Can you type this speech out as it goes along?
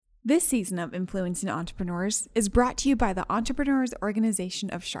This season of Influencing Entrepreneurs is brought to you by the Entrepreneurs Organization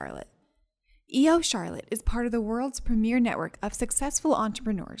of Charlotte. EO Charlotte is part of the world's premier network of successful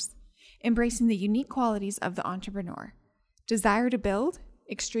entrepreneurs, embracing the unique qualities of the entrepreneur: desire to build,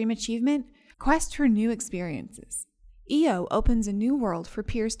 extreme achievement, quest for new experiences. EO opens a new world for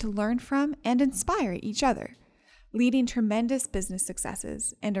peers to learn from and inspire each other, leading tremendous business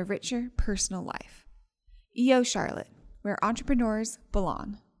successes and a richer personal life. EO Charlotte, where entrepreneurs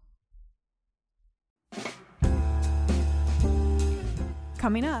belong.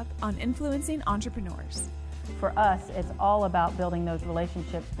 Coming up on Influencing Entrepreneurs. For us, it's all about building those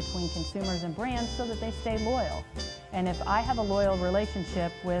relationships between consumers and brands so that they stay loyal. And if I have a loyal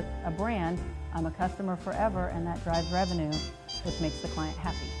relationship with a brand, I'm a customer forever, and that drives revenue, which makes the client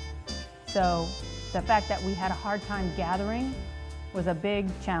happy. So the fact that we had a hard time gathering was a big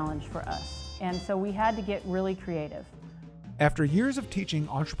challenge for us. And so we had to get really creative. After years of teaching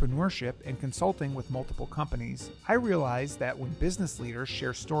entrepreneurship and consulting with multiple companies, I realized that when business leaders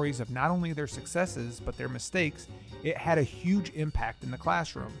share stories of not only their successes but their mistakes, it had a huge impact in the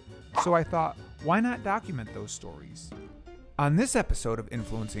classroom. So I thought, why not document those stories? On this episode of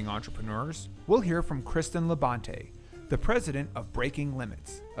Influencing Entrepreneurs, we'll hear from Kristen Labonte, the president of Breaking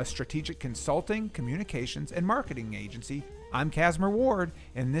Limits, a strategic consulting, communications, and marketing agency. I'm Casimir Ward,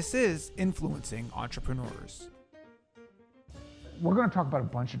 and this is Influencing Entrepreneurs. We're going to talk about a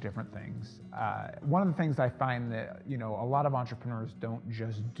bunch of different things. One of the things I find that, a lot of entrepreneurs don't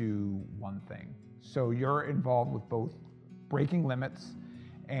just do one thing. So you're involved with both Breaking Limits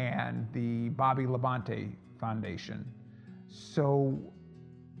and the Bobby Labonte Foundation. So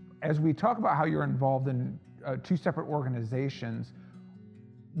as we talk about how you're involved in two separate organizations,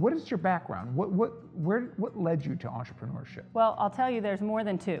 what is your background? What led you to entrepreneurship? Well, I'll tell you, there's more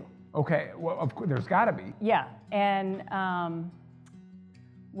than two. Okay, well, of course, there's got to be. Yeah, and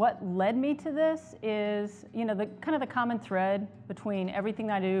what led me to this is, the kind of the common thread between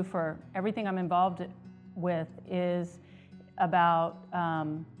everything I do for everything I'm involved with is about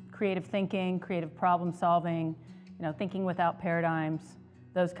creative thinking, creative problem solving, thinking without paradigms,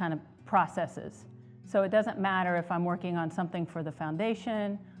 those kind of processes. So it doesn't matter if I'm working on something for the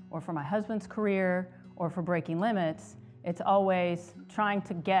foundation or for my husband's career or for Breaking Limits, it's always trying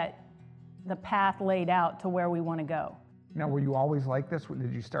to get the path laid out to where we want to go. Now, were you always like this?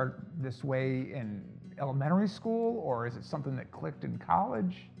 Did you start this way in elementary school, or is it something that clicked in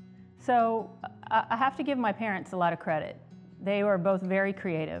college? So I have to give my parents a lot of credit. They were both very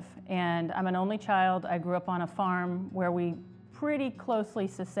creative, and I'm an only child. I grew up on a farm where we pretty closely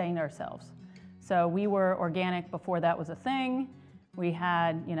sustained ourselves. So we were organic before that was a thing. We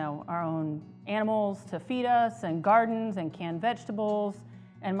had, our own animals to feed us and gardens and canned vegetables.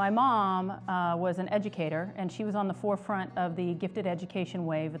 And my mom was an educator, and she was on the forefront of the gifted education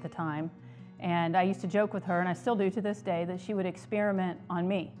wave at the time. And I used to joke with her, and I still do to this day, that she would experiment on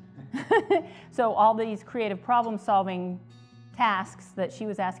me. So all these creative problem-solving tasks that she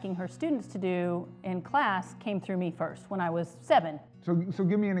was asking her students to do in class came through me first when I was 7. So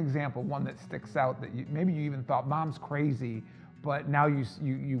give me an example, one that sticks out that maybe you even thought, Mom's crazy, but now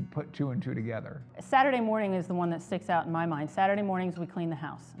you put two and two together. Saturday morning is the one that sticks out in my mind. Saturday mornings we clean the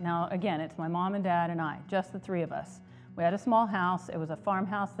house. Now again, it's my mom and dad and I, just the three of us. We had a small house. It was a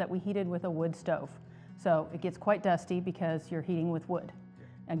farmhouse that we heated with a wood stove. So it gets quite dusty because you're heating with wood.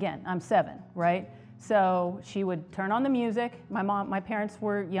 Again, I'm 7, right? So she would turn on the music. My parents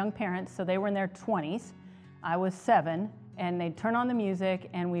were young parents, so they were in their 20s. I was 7, and they'd turn on the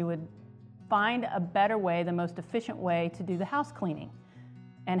music, and we would find a better way, the most efficient way to do the house cleaning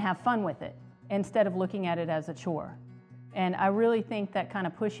and have fun with it instead of looking at it as a chore. And I really think that kind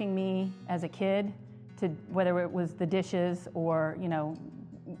of pushing me as a kid to, whether it was the dishes or,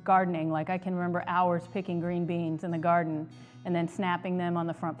 gardening, like I can remember hours picking green beans in the garden and then snapping them on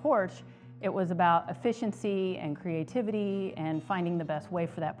the front porch. It was about efficiency and creativity and finding the best way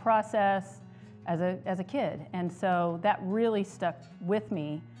for that process as a kid. And so that really stuck with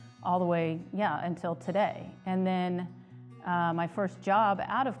me all the way, until today. And then my first job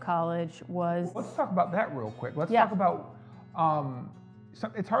out of college was... Let's talk about that real quick. Let's talk about,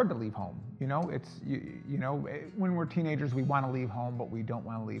 it's hard to leave home. When we're teenagers, we want to leave home, but we don't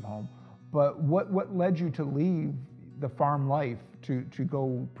want to leave home. But what led you to leave the farm life to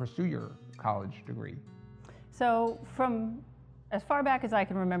go pursue your college degree? So from as far back as I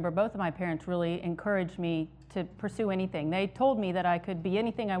can remember, both of my parents really encouraged me to pursue anything. They told me that I could be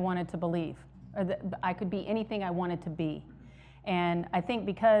anything I wanted to believe, or that I could be anything I wanted to be. And I think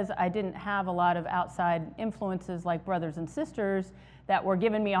because I didn't have a lot of outside influences like brothers and sisters that were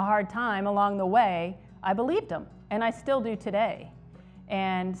giving me a hard time along the way, I believed them, and I still do today.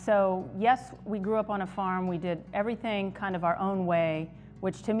 And so, yes, we grew up on a farm. We did everything kind of our own way,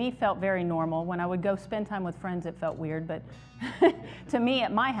 which to me felt very normal. When I would go spend time with friends, it felt weird, but to me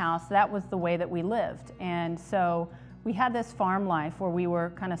at my house, that was the way that we lived. And so we had this farm life where we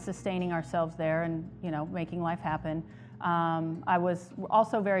were kind of sustaining ourselves there and, you know, making life happen. I was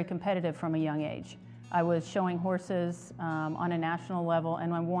also very competitive from a young age. I was showing horses on a national level,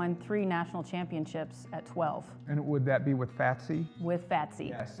 and I won 3 national championships at 12. And would that be with Fatsy? With Fatsy.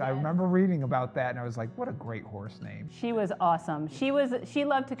 Yes, I remember reading about that, and I was like, what a great horse name. She was awesome. She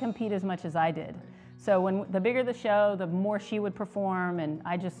loved to compete as much as I did. So when the bigger the show, the more she would perform, and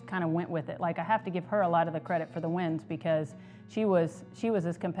I just kind of went with it. Like, I have to give her a lot of the credit for the wins because she was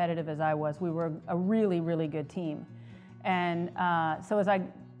as competitive as I was. We were a really, really good team. And so as I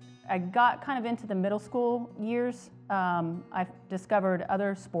got kind of into the middle school years, I discovered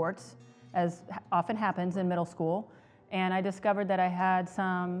other sports, as often happens in middle school, and I discovered that I had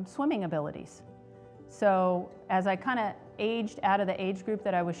some swimming abilities. So as I kind of aged out of the age group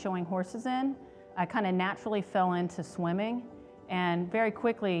that I was showing horses in, I kind of naturally fell into swimming and very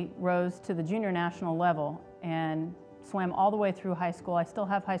quickly rose to the junior national level and swam all the way through high school. I still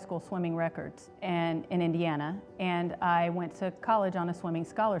have high school swimming records in Indiana, and I went to college on a swimming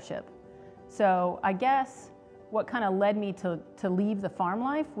scholarship. So I guess what kind of led me to leave the farm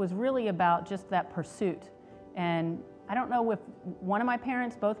life was really about just that pursuit. And I don't know if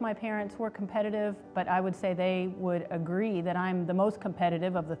both my parents were competitive, but I would say they would agree that I'm the most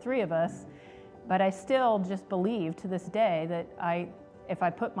competitive of the 3 of us. But I still just believe to this day that if I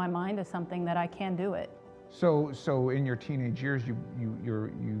put my mind to something, that I can do it. So in your teenage years,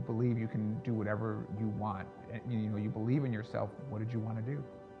 you believe you can do whatever you want. You believe in yourself. What did you want to do?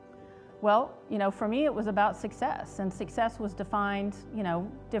 Well, for me, it was about success, and success was defined,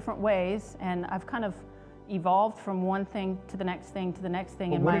 different ways. And I've kind of evolved from one thing to the next thing to the next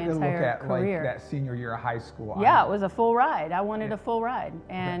thing in my entire career. What did it look at like that senior year of high school? Yeah, it was a full ride. I wanted a full ride,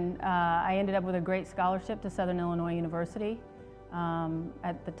 and I ended up with a great scholarship to Southern Illinois University.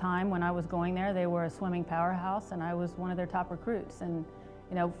 At the time when I was going there, they were a swimming powerhouse, and I was one of their top recruits. And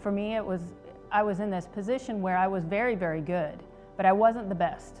for me, I was in this position where I was very, very good, but I wasn't the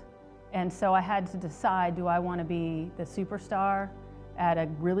best. And so I had to decide, do I want to be the superstar at a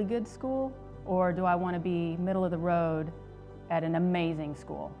really good school, or do I want to be middle of the road at an amazing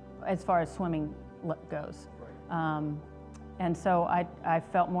school as far as swimming goes? Right. And so I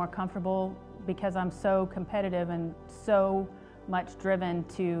felt more comfortable because I'm so competitive and so much driven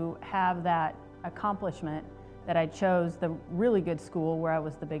to have that accomplishment that I chose the really good school where I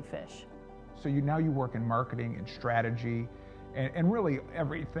was the big fish. So now you work in marketing and strategy and really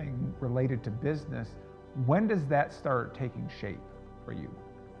everything related to business. When does that start taking shape for you?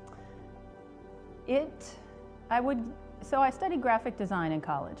 So I studied graphic design in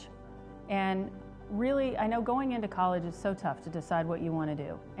college, and really, I know going into college is so tough to decide what you want to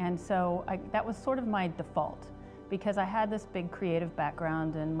do. And so that was sort of my default, because I had this big creative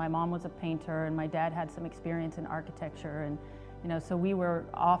background, and my mom was a painter, and my dad had some experience in architecture, and so we were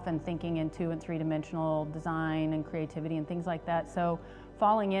often thinking in 2- and 3-dimensional design and creativity and things like that. So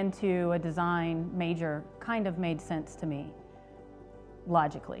falling into a design major kind of made sense to me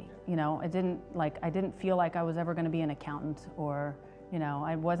logically. I didn't feel like I was ever going to be an accountant, or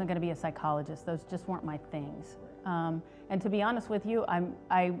I wasn't going to be a psychologist. Those just weren't my things. And to be honest with you,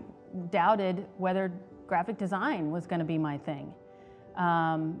 I doubted whether graphic design was going to be my thing.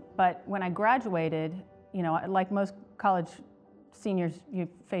 But when I graduated, like most college seniors, you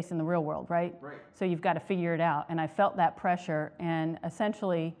face in the real world, right? Right. So you've got to figure it out. And I felt that pressure, and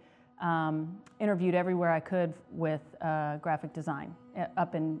essentially interviewed everywhere I could with graphic design,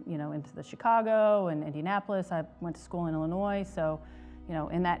 up into the Chicago and Indianapolis. I went to school in Illinois, so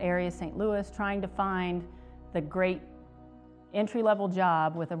in that area, St. Louis, trying to find the great entry-level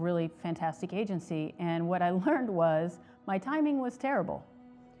job with a really fantastic agency. And what I learned was my timing was terrible.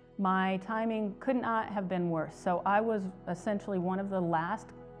 My timing could not have been worse. So I was essentially one of the last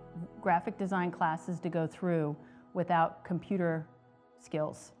graphic design classes to go through without computer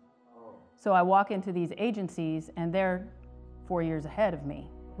skills. So I walk into these agencies, and they're 4 years ahead of me.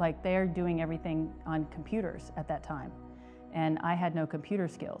 Like, they're doing everything on computers at that time. And I had no computer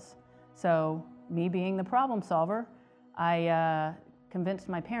skills. So me being the problem solver, I convinced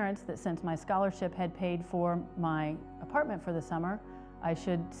my parents that since my scholarship had paid for my apartment for the summer, I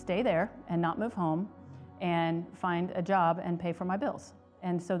should stay there and not move home and find a job and pay for my bills.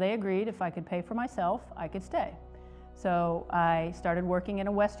 And so they agreed if I could pay for myself, I could stay. So I started working in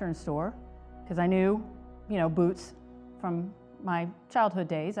a Western store because I knew, boots from my childhood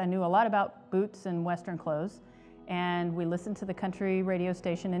days. I knew a lot about boots and Western clothes. and we listened to the country radio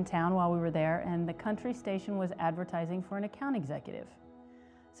station in town while we were there, and the country station was advertising for an account executive.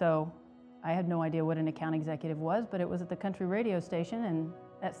 So I had no idea what an account executive was, but it was at the country radio station, and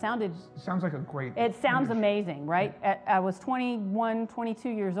that sounded... Sounds like a great... It sounds industry. amazing, right? I was 21, 22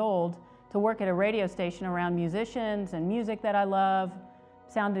 years old to work at a radio station around musicians and music that I love.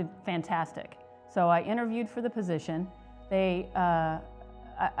 Sounded fantastic. So I interviewed for the position.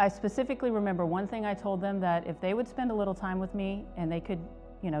 I specifically remember one thing I told them, that if they would spend a little time with me and they could,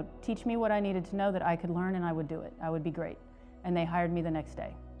 teach me what I needed to know, that I could learn and I would do it. I would be great. And they hired me the next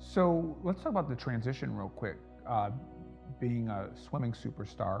day. So let's talk about the transition real quick. Being a swimming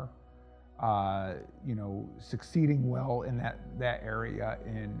superstar, succeeding well in that area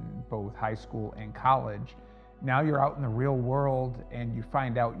in both high school and college. Now you're out in the real world and you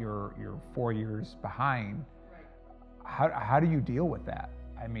find out you're 4 years behind. Right. How do you deal with that?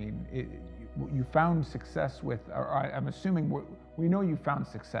 I mean, you found success with, or I'm assuming we know you found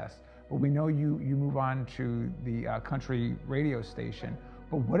success, but we know you move on to the country radio station.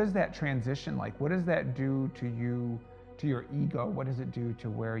 But what is that transition like? What does that do to you, to your ego? What does it do to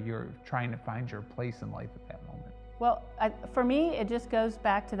where you're trying to find your place in life at that moment? Well, for me, it just goes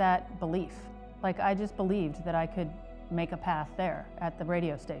back to that belief. Like, I just believed that I could make a path there at the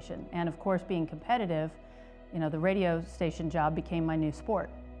radio station. And of course, being competitive, the radio station job became my new sport.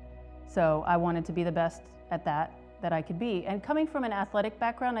 So I wanted to be the best at that I could be. And coming from an athletic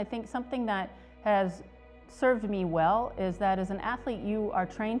background, I think something that has served me well is that as an athlete, you are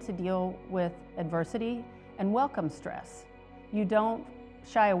trained to deal with adversity and welcome stress. You don't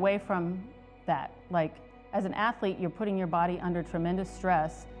shy away from that. Like, as an athlete, you're putting your body under tremendous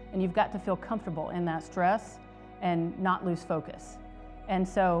stress, and you've got to feel comfortable in that stress and not lose focus. And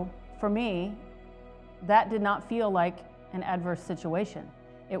so for me, that did not feel like an adverse situation.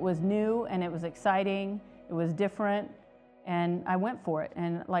 It was new and it was exciting, it was different, and I went for it.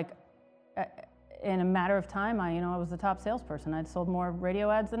 And in a matter of time, I was the top salesperson. I'd sold more radio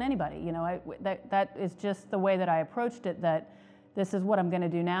ads than anybody. That is just the way that I approached it, that this is what I'm gonna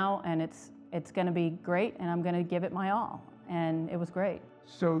do now, and it's gonna be great, and I'm gonna give it my all. And it was great.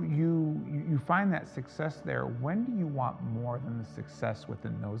 So you find that success there. When do you want more than the success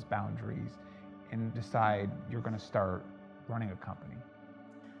within those boundaries and decide you're going to start running a company?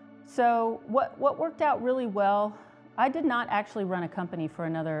 So what worked out really well, I did not actually run a company for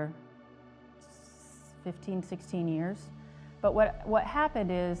another 15, 16 years. But what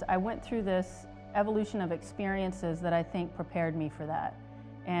happened is I went through this evolution of experiences that I think prepared me for that.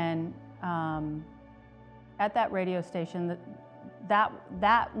 And at that radio station,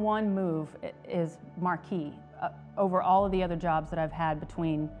 that one move is marquee over all of the other jobs that I've had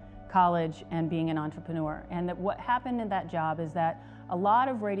between college and being an entrepreneur. And what happened in that job is that a lot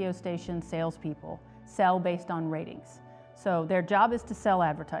of radio station salespeople sell based on ratings. So their job is to sell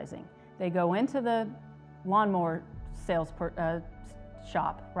advertising. They go into the lawnmower sales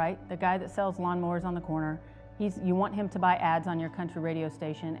shop, right? The guy that sells lawnmowers on the corner. You want him to buy ads on your country radio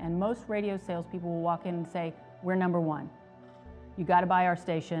station, and most radio salespeople will walk in and say, "We're number one. You got to buy our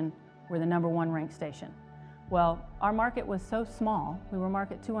station. We're the number one ranked station." Well, our market was so small. We were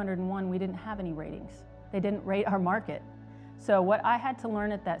market 201. We didn't have any ratings. They didn't rate our market. So what I had to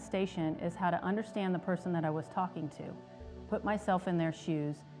learn at that station is how to understand the person that I was talking to, put myself in their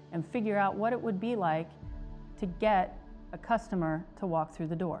shoes, and figure out what it would be like to get a customer to walk through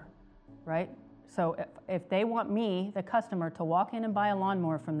the door, right? So if they want me, the customer, to walk in and buy a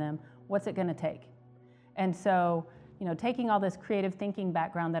lawnmower from them, what's it gonna take? And so, taking all this creative thinking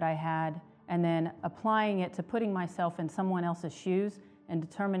background that I had and then applying it to putting myself in someone else's shoes and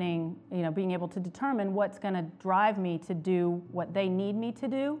determining, being able to determine what's gonna drive me to do what they need me to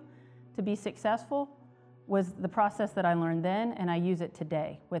do to be successful was the process that I learned then, and I use it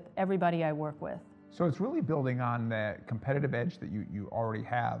today with everybody I work with. So it's really building on that competitive edge that you already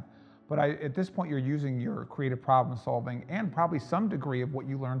have. But at this point, you're using your creative problem solving and probably some degree of what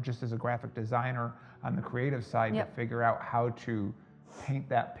you learned just as a graphic designer on the creative side to figure out how to paint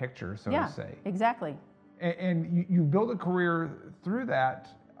that picture, so to say. Yeah, exactly. And you build a career through that.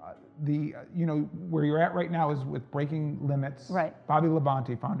 Where you're at right now is with Breaking Limits, right. Bobby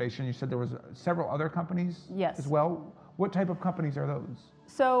Labonte Foundation. You said there was several other companies as well. What type of companies are those?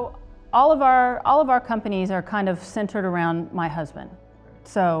 So all of our companies are kind of centered around my husband.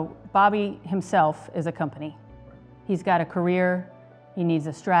 So Bobby himself is a company. He's got a career. He needs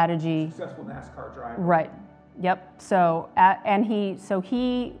a strategy. Successful NASCAR driver. Right. Yep. So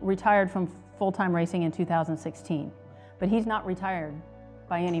he retired from full-time racing in 2016, but he's not retired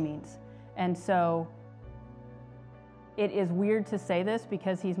by any means. And so it is weird to say this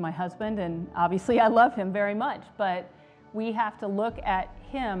because he's my husband and obviously I love him very much, but we have to look at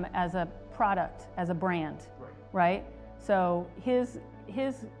him as a product, as a brand, right? So he is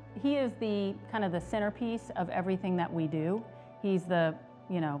the kind of the centerpiece of everything that we do. He's the,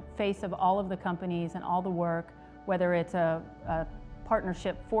 face of all of the companies and all the work, whether it's a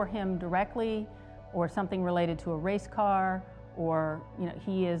partnership for him directly or something related to a race car, or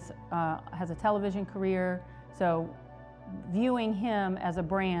he has a television career. So viewing him as a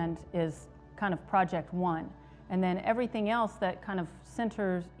brand is kind of project one. And then everything else that kind of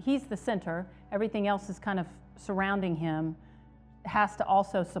centers, he's the center, everything else is kind of surrounding him, has to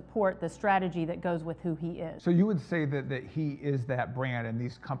also support the strategy that goes with who he is. So you would say that he is that brand and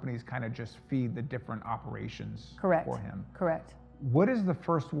these companies kind of just feed the different operations for him? Correct. What is the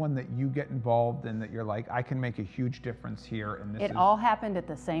first one that you get involved in that you're like, I can make a huge difference here? And this It all happened at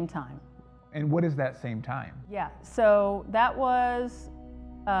the same time. And what is that same time? Yeah, so that was,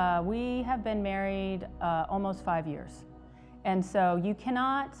 we have been married almost 5 years. And so you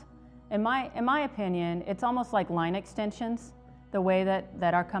cannot, in my opinion, it's almost like line extensions, the way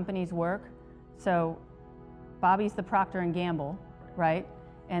that our companies work. So Bobby's the Procter & Gamble, right?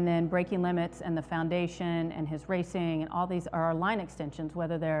 And then Breaking Limits and the foundation and his racing and all these are our line extensions,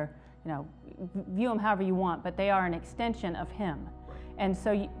 whether they're, view them however you want, but they are an extension of him. And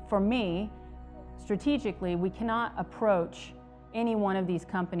so for me, strategically, we cannot approach any one of these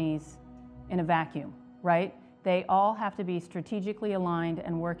companies in a vacuum, right? They all have to be strategically aligned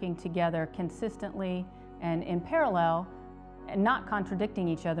and working together consistently and in parallel and not contradicting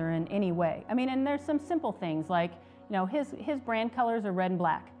each other in any way. I mean, and there's some simple things like, his brand colors are red and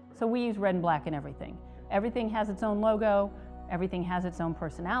black. So we use red and black in everything. Everything has its own logo, everything has its own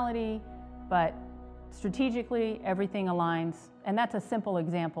personality, but strategically everything aligns. And that's a simple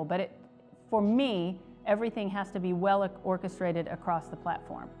example, but for me, everything has to be well orchestrated across the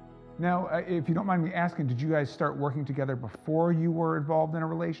platform. Now, if you don't mind me asking, did you guys start working together before you were involved in a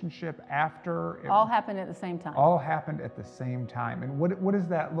relationship, after? All happened at the same time. All happened at the same time. And what does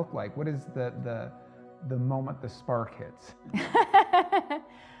that look like? What is the moment the spark hits?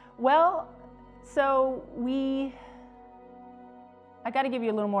 Well, so I got to give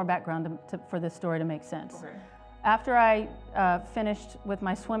you a little more background for this story to make sense. Okay. After I finished with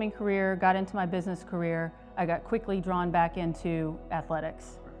my swimming career, got into my business career, I got quickly drawn back into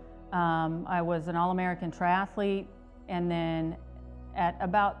athletics. I was an All-American triathlete, and then at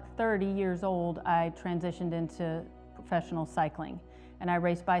about 30 years old, I transitioned into professional cycling. And I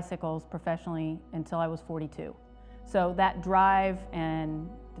raced bicycles professionally until I was 42. So that drive and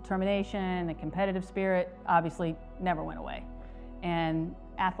determination and competitive spirit obviously never went away. And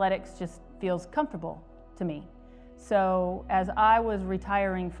athletics just feels comfortable to me. So as I was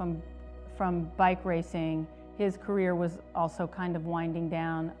retiring from bike racing, his career was also kind of winding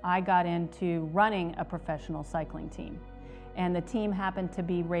down. I got into running a professional cycling team. And the team happened to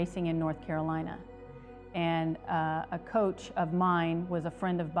be racing in North Carolina. And a coach of mine was a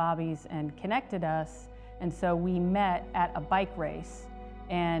friend of Bobby's and connected us. And so we met at a bike race.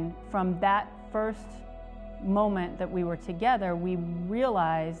 And from that first moment that we were together, we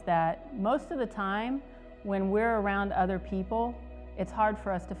realized that most of the time when we're around other people, it's hard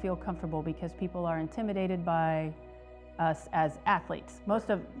for us to feel comfortable because people are intimidated by us as athletes. Most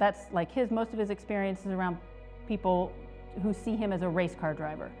of his experiences around people who see him as a race car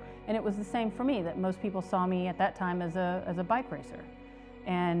driver. And it was the same for me, that most people saw me at that time as a bike racer.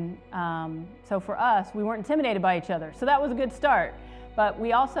 And so for us, we weren't intimidated by each other. So that was a good start. But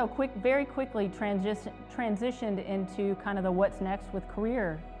we also very quickly transitioned into kind of the what's next with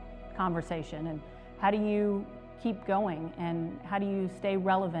career conversation. And how do you keep going? And how do you stay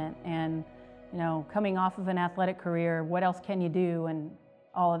relevant? And coming off of an athletic career, what else can you do? And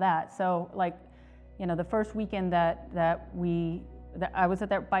all of that. So the first weekend that I was at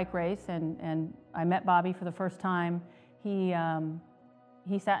that bike race and I met Bobby for the first time, he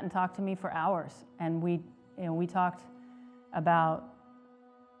sat and talked to me for hours, and we talked about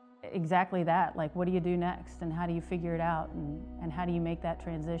exactly that, like what do you do next and how do you figure it out and how do you make that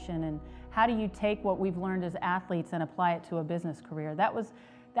transition and how do you take what we've learned as athletes and apply it to a business career. That was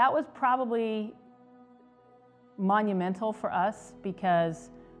probably monumental for us because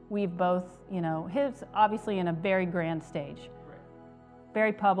we've both, his obviously in a very grand stage.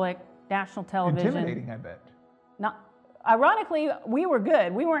 Very public, national television. Intimidating, I bet. Ironically, we were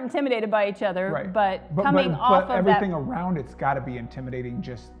good. We weren't intimidated by each other, right. but coming off of everything around it's got to be intimidating,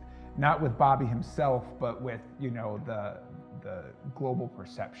 just not with Bobby himself, but with the global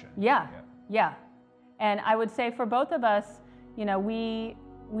perception. Yeah. And I would say for both of us,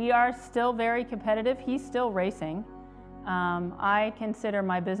 we are still very competitive. He's still racing. I consider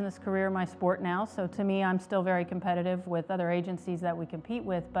my business career my sport now, so to me, I'm still very competitive with other agencies that we compete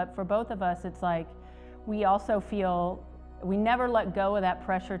with, but for both of us, it's like we also feel we never let go of that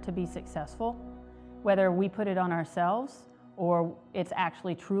pressure to be successful, whether we put it on ourselves or it's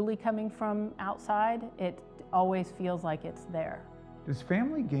actually truly coming from outside. It always feels like it's there. Does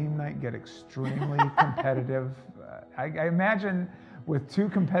family game night get extremely competitive? I imagine with two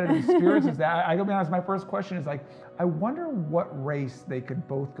competitive spirits, I gotta be honest, my first question is like, I wonder what race they could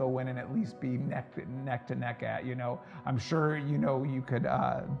both go in and at least be neck to neck at, you know? I'm sure, you know, you could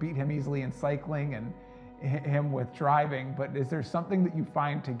beat him easily in cycling and him with driving, but is there something that you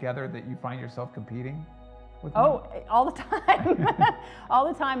find together that you find yourself competing with? Oh, all the time.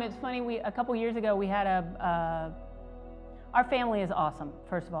 All the time. It's funny, a couple years ago, we had our family is awesome.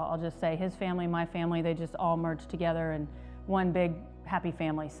 First of all, I'll just say his family, my family, they just all merged together in one big happy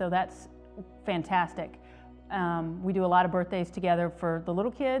family. So that's fantastic. We do a lot of birthdays together for the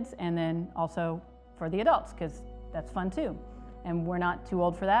little kids and then also for the adults, because that's fun too. And we're not too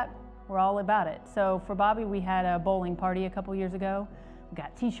old for that. We're all about it. So for Bobby, we had a bowling party a couple years ago. We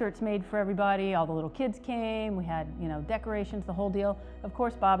got t-shirts made for everybody. All the little kids came. We had, you know, decorations, the whole deal. Of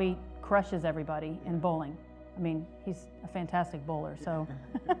course, Bobby crushes everybody in bowling. I mean, he's a fantastic bowler. So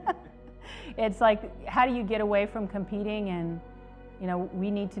it's like, how do you get away from competing? And, you know,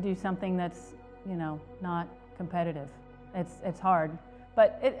 we need to do something that's, you know, not competitive. It's hard.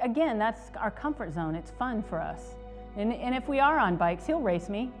 But again, that's our comfort zone. It's fun for us. And if we are on bikes, he'll race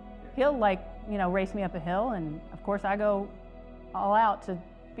me. He'll race me up a hill, and of course I go all out to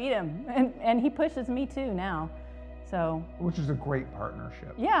beat him. And he pushes me too now. So. Which is a great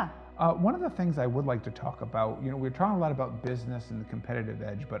partnership. Yeah. One of the things I would like to talk about, you know, we're talking a lot about business and the competitive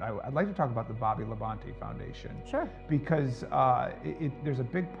edge, but I'd like to talk about the Bobby Labonte Foundation. Sure. Because there's a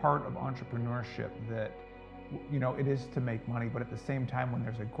big part of entrepreneurship that, you know, it is to make money, but at the same time, when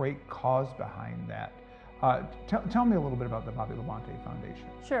there's a great cause behind that. Tell me a little bit about the Bobby Labonte Foundation.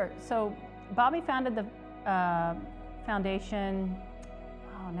 Sure. So Bobby founded the foundation,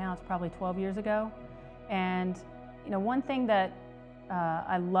 now it's probably 12 years ago. And, you know, one thing that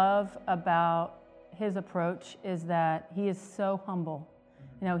I love about his approach is that he is so humble.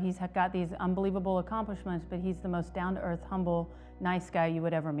 You know, he's got these unbelievable accomplishments, but he's the most down-to-earth, humble, nice guy you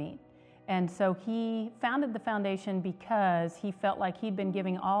would ever meet. And so he founded the foundation because he felt like he'd been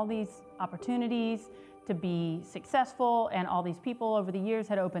giving all these opportunities to be successful, and all these people over the years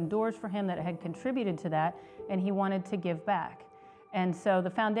had opened doors for him that had contributed to that, and he wanted to give back. And so the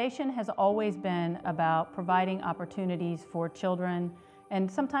foundation has always been about providing opportunities for children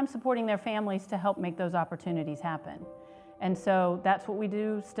and sometimes supporting their families to help make those opportunities happen. And so that's what we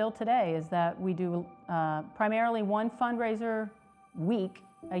do still today, is that we do primarily one fundraiser week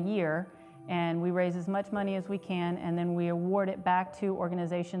a year, and we raise as much money as we can, and then we award it back to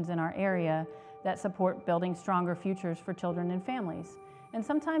organizations in our area that support building stronger futures for children and families. And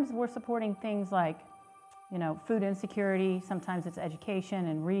sometimes we're supporting things like, you know, food insecurity, sometimes it's education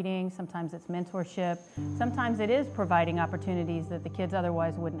and reading, sometimes it's mentorship, sometimes it is providing opportunities that the kids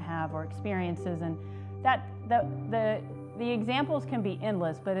otherwise wouldn't have, or experiences. And that the examples can be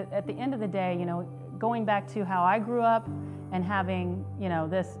endless, but at the end of the day, you know, going back to how I grew up and having, you know,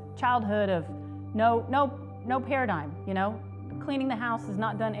 this childhood of no paradigm, you know, cleaning the house is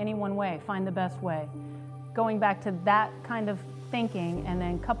not done any one way, find the best way. Going back to that kind of thinking, and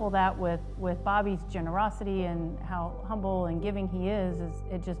then couple that with Bobby's generosity and how humble and giving he is,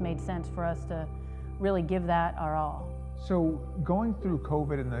 it just made sense for us to really give that our all. So going through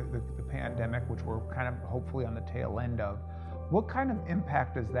COVID and the pandemic, which we're kind of hopefully on the tail end of, what kind of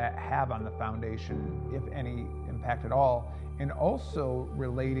impact does that have on the foundation, if any impact at all? And also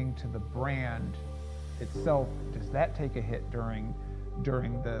relating to the brand itself, does that take a hit during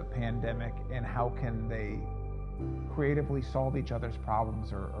the pandemic, and how can they creatively solve each other's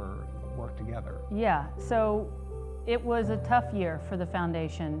problems or work together? Yeah, so it was a tough year for the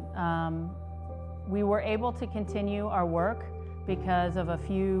foundation. We were able to continue our work because of a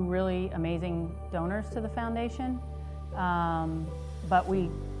few really amazing donors to the foundation, but we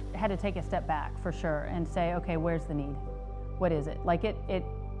had to take a step back for sure and say, okay, where's the need? What is it? Like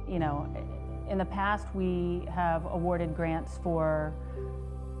you know, in the past we have awarded grants for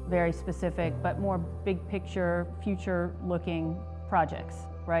very specific but more big picture, future looking projects,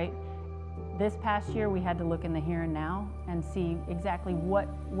 right? This past year we had to look in the here and now and see exactly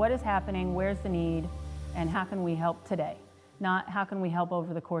what is happening, where's the need, and how can we help today? Not how can we help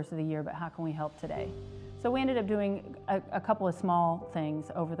over the course of the year, but how can we help today? So we ended up doing a couple of small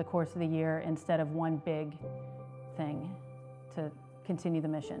things over the course of the year instead of one big thing to continue the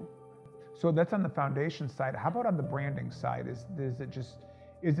mission. So that's on the foundation side. How about on the branding side? Is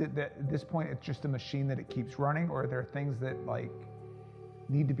it that at this point it's just a machine that it keeps running, or are there things that like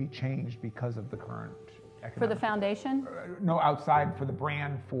need to be changed because of the current economic? For the foundation? No, outside for the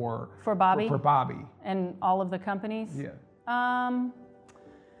brand for Bobby? For Bobby. And all of the companies? Yeah.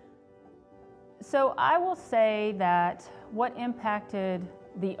 So I will say that what impacted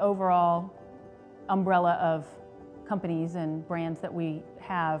the overall umbrella of companies and brands that we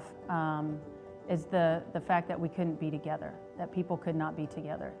have is the fact that we couldn't be together, that people could not be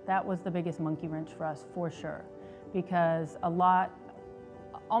together. That was the biggest monkey wrench for us, for sure, because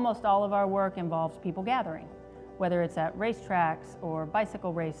almost all of our work involves people gathering, whether it's at racetracks or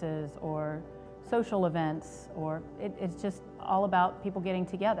bicycle races or social events, or it's just all about people getting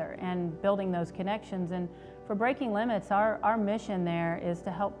together and building those connections. And for Breaking Limits, our mission there is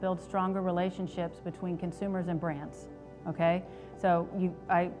to help build stronger relationships between consumers and brands, okay? So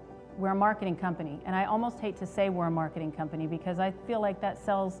we're a marketing company, and I almost hate to say we're a marketing company because I feel like that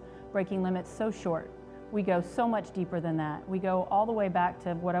sells Breaking Limits so short. We go so much deeper than that. We go all the way back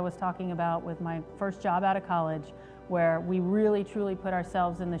to what I was talking about with my first job out of college, where we really truly put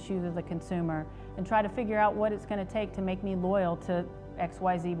ourselves in the shoes of the consumer and try to figure out what it's going to take to make me loyal to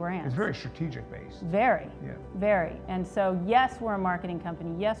XYZ brands. It's very strategic based. Very, yeah. Very. And so yes, we're a marketing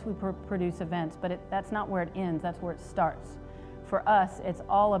company. Yes, we produce events, but that's not where it ends. That's where it starts. For us, it's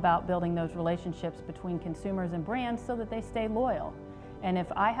all about building those relationships between consumers and brands so that they stay loyal. And if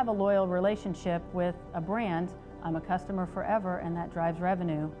I have a loyal relationship with a brand, I'm a customer forever, and that drives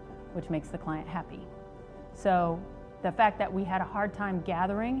revenue, which makes the client happy. So the fact that we had a hard time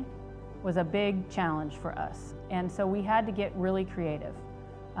gathering was a big challenge for us. And so we had to get really creative.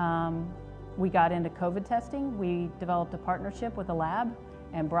 We got into COVID testing. We developed a partnership with a lab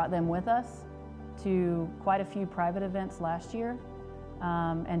and brought them with us to quite a few private events last year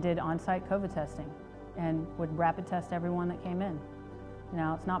and did on-site COVID testing and would rapid test everyone that came in.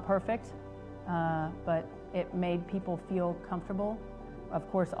 Now, it's not perfect, but it made people feel comfortable. Of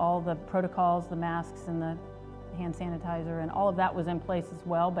course, all the protocols, the masks and the hand sanitizer and all of that was in place as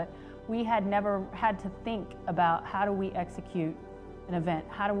well, but we had never had to think about how do we execute an event?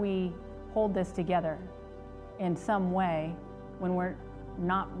 How do we hold this together in some way when we're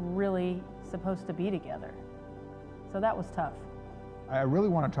not really supposed to be together? So that was tough. I really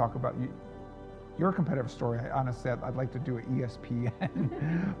want to talk about your competitive story. Honestly, I'd like to do an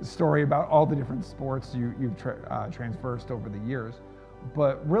ESPN story about all the different sports you've transversed over the years.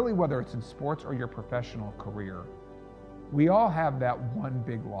 But really, whether it's in sports or your professional career, we all have that one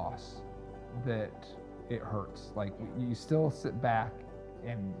big loss that it hurts. Like you still sit back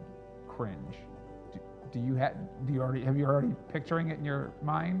and cringe. Have you already picturing it in your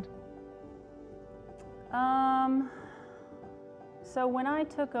mind? So when I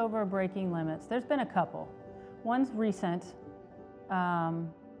took over Breaking Limits, there's been a couple. One's recent,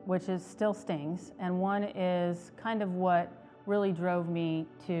 which is still stings, and one is kind of what really drove me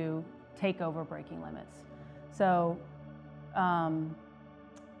to take over Breaking Limits. So,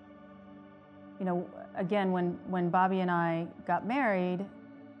 again, when Bobby and I got married,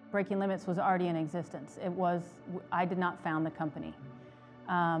 Breaking Limits was already in existence. I did not found the company,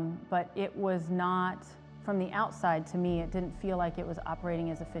 but it was not, from the outside to me, it didn't feel like it was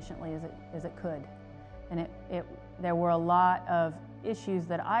operating as efficiently as it could. And there were a lot of issues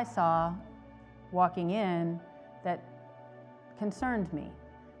that I saw walking in that concerned me.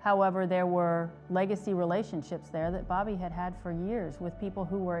 However, there were legacy relationships there that Bobby had had for years with people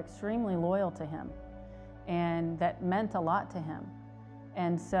who were extremely loyal to him and that meant a lot to him.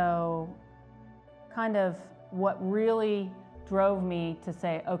 And so kind of what really drove me to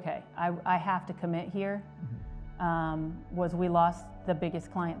say, okay, I have to commit here, was we lost the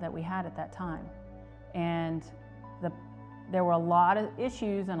biggest client that we had at that time. And there were a lot of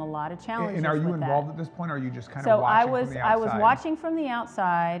issues and a lot of challenges. And are you involved at this point, or are you just kind of watching from the outside? I was watching from the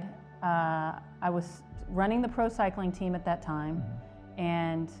outside. I was running the pro cycling team at that time,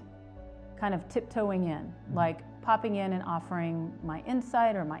 and kind of tiptoeing in, like popping in and offering my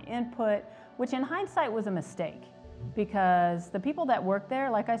insight or my input, which in hindsight was a mistake, because the people that worked there,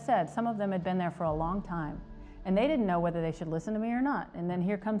 like I said, some of them had been there for a long time. And they didn't know whether they should listen to me or not. And then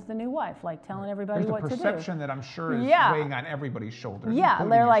here comes the new wife, like telling everybody what to do. There's a perception that I'm sure is weighing on everybody's shoulders. Yeah,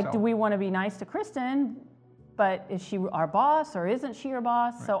 they're like, do we want to be nice to Kristen? But is she our boss or isn't she our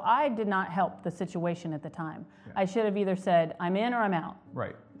boss? Right. So I did not help the situation at the time. Yeah. I should have either said, I'm in or I'm out.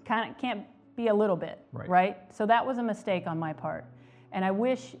 Right. Can't be a little bit, right? So that was a mistake on my part. And I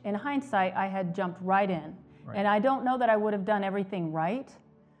wish, in hindsight, I had jumped right in. Right. And I don't know that I would have done everything right,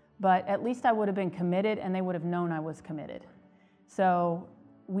 but at least I would have been committed and they would have known I was committed. So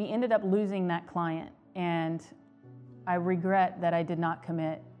we ended up losing that client, and I regret that I did not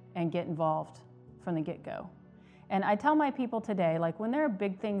commit and get involved from the get-go. And I tell my people today, like when there are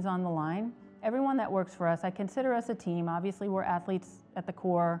big things on the line, everyone that works for us, I consider us a team. Obviously, we're athletes at the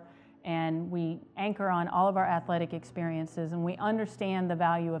core, and we anchor on all of our athletic experiences, and we understand the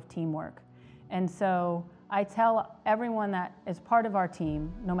value of teamwork. And so I tell everyone that is part of our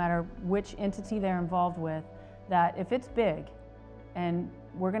team, no matter which entity they're involved with, that if it's big and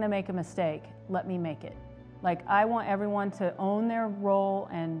we're gonna make a mistake, let me make it. Like, I want everyone to own their role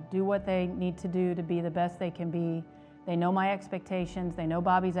and do what they need to do to be the best they can be. They know my expectations, they know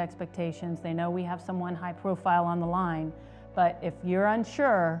Bobby's expectations, they know we have someone high profile on the line, but if you're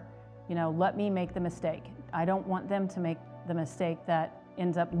unsure, let me make the mistake. I don't want them to make the mistake that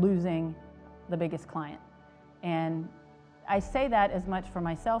ends up losing the biggest client. And I say that as much for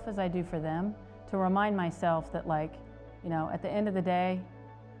myself as I do for them, to remind myself that, at the end of the day,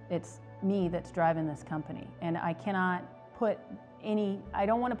 it's me that's driving this company. And I cannot put I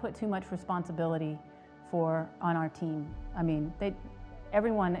don't want to put too much responsibility on our team. I mean,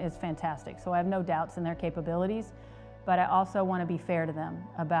 everyone is fantastic, so I have no doubts in their capabilities, but I also want to be fair to them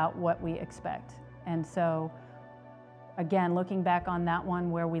about what we expect. And so, again, looking back on that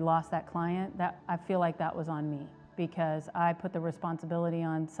one where we lost that client, I feel like that was on me, because I put the responsibility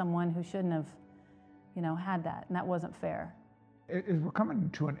on someone who shouldn't have, had that, and that wasn't fair. As we're coming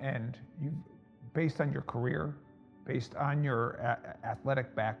to an end, based on your career, based on your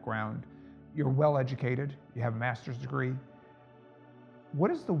athletic background, you're well educated, you have a master's degree.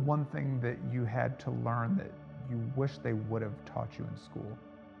 What is the one thing that you had to learn that you wish they would have taught you in school?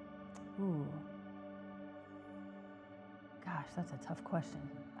 Ooh. Gosh, that's a tough question.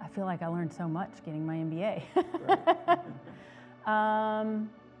 I feel like I learned so much getting my MBA. Right.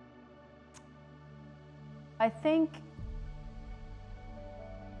 I think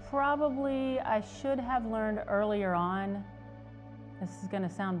probably I should have learned earlier on, this is going to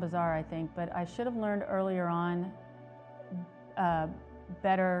sound bizarre, I think, but I should have learned earlier on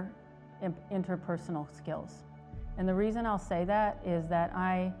better interpersonal skills. And the reason I'll say that is that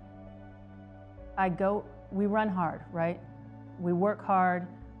we run hard, right? We work hard.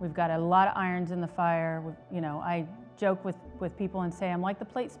 We've got a lot of irons in the fire. I joke with people and say I'm like the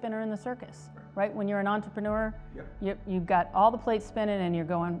plate spinner in the circus, right? When you're an entrepreneur, yep. You've got all the plates spinning and you're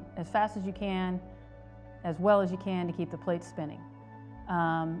going as fast as you can, as well as you can to keep the plates spinning.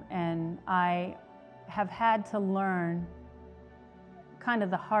 And I have had to learn kind of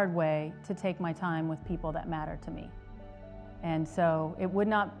the hard way to take my time with people that matter to me. And so it would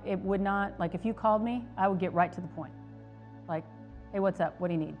not, like if you called me, I would get right to the point. Like, hey, what's up? What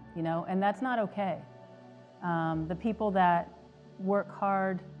do you need? And that's not okay. The people that work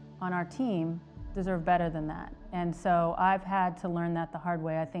hard on our team deserve better than that. And so I've had to learn that the hard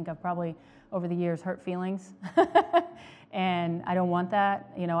way. I think I've probably, over the years, hurt feelings. And I don't want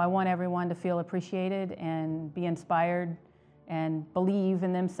that. I want everyone to feel appreciated and be inspired and believe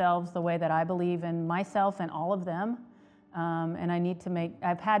in themselves the way that I believe in myself and all of them. And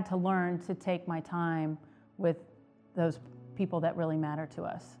I've had to learn to take my time with those people that really matter to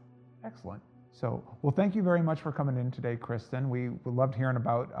us. Excellent. So, well, thank you very much for coming in today, Kristen. We loved hearing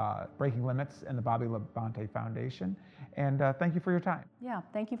about Breaking Limits and the Bobby Labonte Foundation. And thank you for your time. Yeah,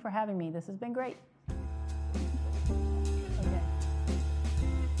 thank you for having me. This has been great.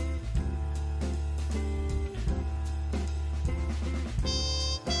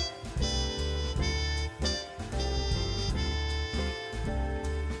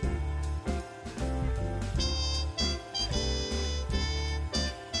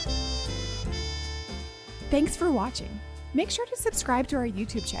 Thanks for watching. Make sure to subscribe to our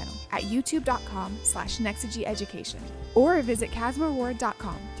YouTube channel at youtube.com/nexigyeducation or visit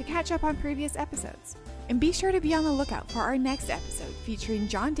casmarward.com to catch up on previous episodes. And be sure to be on the lookout for our next episode featuring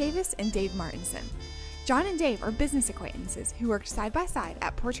John Davis and Dave Martinson. John and Dave are business acquaintances who worked side by side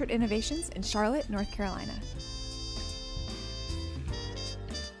at Portrait Innovations in Charlotte, North Carolina.